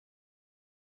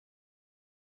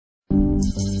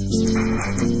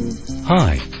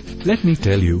Hi, let me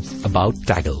tell you about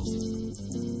Taggle.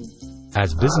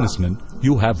 As businessmen,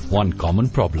 you have one common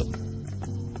problem.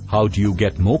 How do you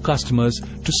get more customers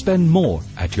to spend more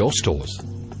at your stores?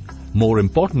 More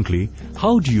importantly,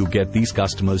 how do you get these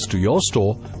customers to your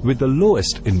store with the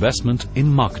lowest investment in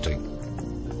marketing?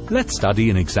 Let's study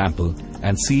an example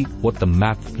and see what the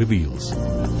math reveals.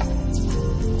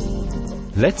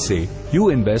 Let's say you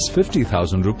invest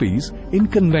 50,000 rupees in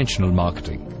conventional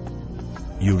marketing.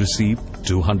 You receive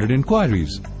 200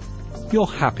 inquiries. You're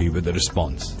happy with the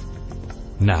response.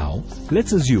 Now,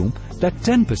 let's assume that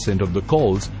 10% of the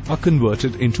calls are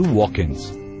converted into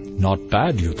walk-ins. Not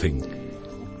bad, you think.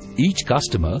 Each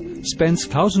customer spends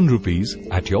 1,000 rupees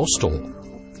at your store.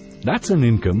 That's an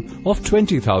income of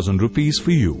 20,000 rupees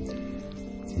for you.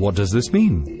 What does this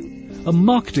mean? A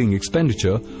marketing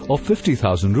expenditure of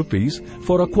 50,000 rupees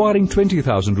for acquiring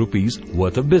 20,000 rupees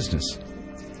worth of business.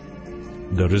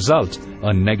 The result,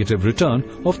 a negative return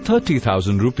of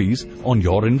 30,000 rupees on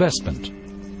your investment.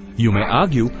 You may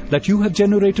argue that you have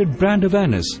generated brand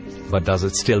awareness, but does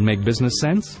it still make business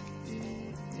sense?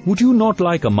 Would you not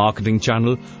like a marketing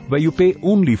channel where you pay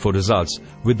only for results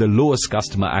with the lowest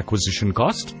customer acquisition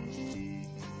cost?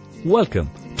 Welcome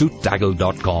to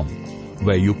Taggle.com,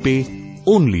 where you pay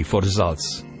only for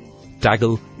results.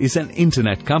 Taggle is an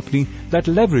internet company that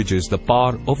leverages the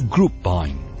power of group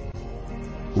buying,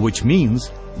 which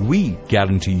means we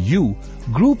guarantee you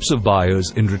groups of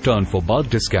buyers in return for bulk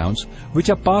discounts which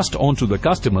are passed on to the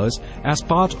customers as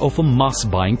part of a mass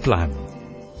buying plan.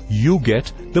 You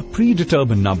get the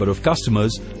predetermined number of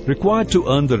customers required to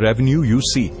earn the revenue you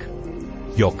seek.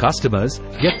 Your customers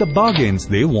get the bargains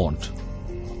they want,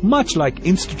 much like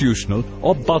institutional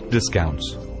or bulk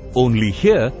discounts. Only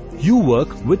here, you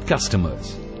work with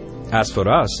customers. As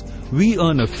for us, we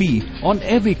earn a fee on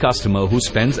every customer who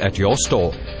spends at your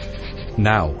store.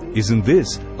 Now, isn't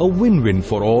this a win-win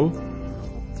for all?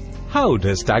 How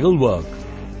does Taggle work?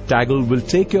 Taggle will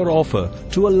take your offer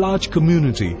to a large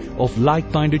community of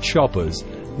like-minded shoppers,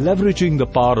 leveraging the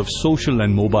power of social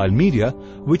and mobile media,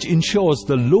 which ensures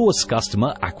the lowest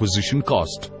customer acquisition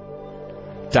cost.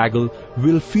 Taggle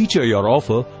will feature your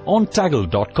offer on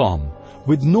Taggle.com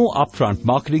with no upfront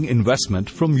marketing investment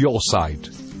from your side.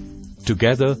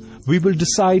 Together, we will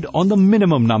decide on the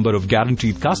minimum number of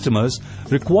guaranteed customers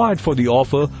required for the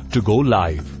offer to go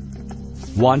live.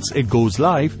 Once it goes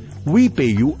live, we pay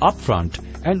you upfront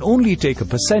and only take a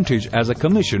percentage as a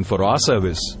commission for our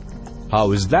service.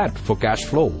 How is that for cash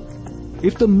flow?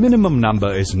 If the minimum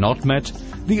number is not met,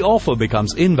 the offer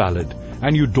becomes invalid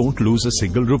and you don't lose a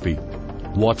single rupee.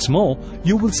 What's more,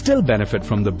 you will still benefit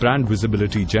from the brand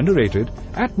visibility generated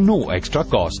at no extra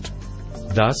cost.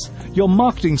 Thus, your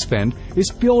marketing spend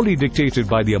is purely dictated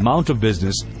by the amount of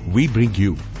business we bring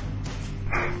you.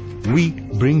 We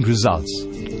bring results.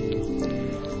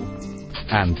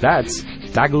 And that's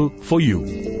Taggle for you.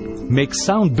 Makes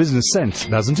sound business sense,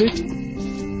 doesn't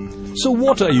it? So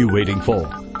what are you waiting for?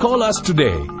 Call us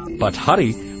today. But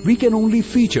hurry, we can only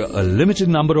feature a limited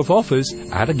number of offers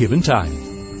at a given time.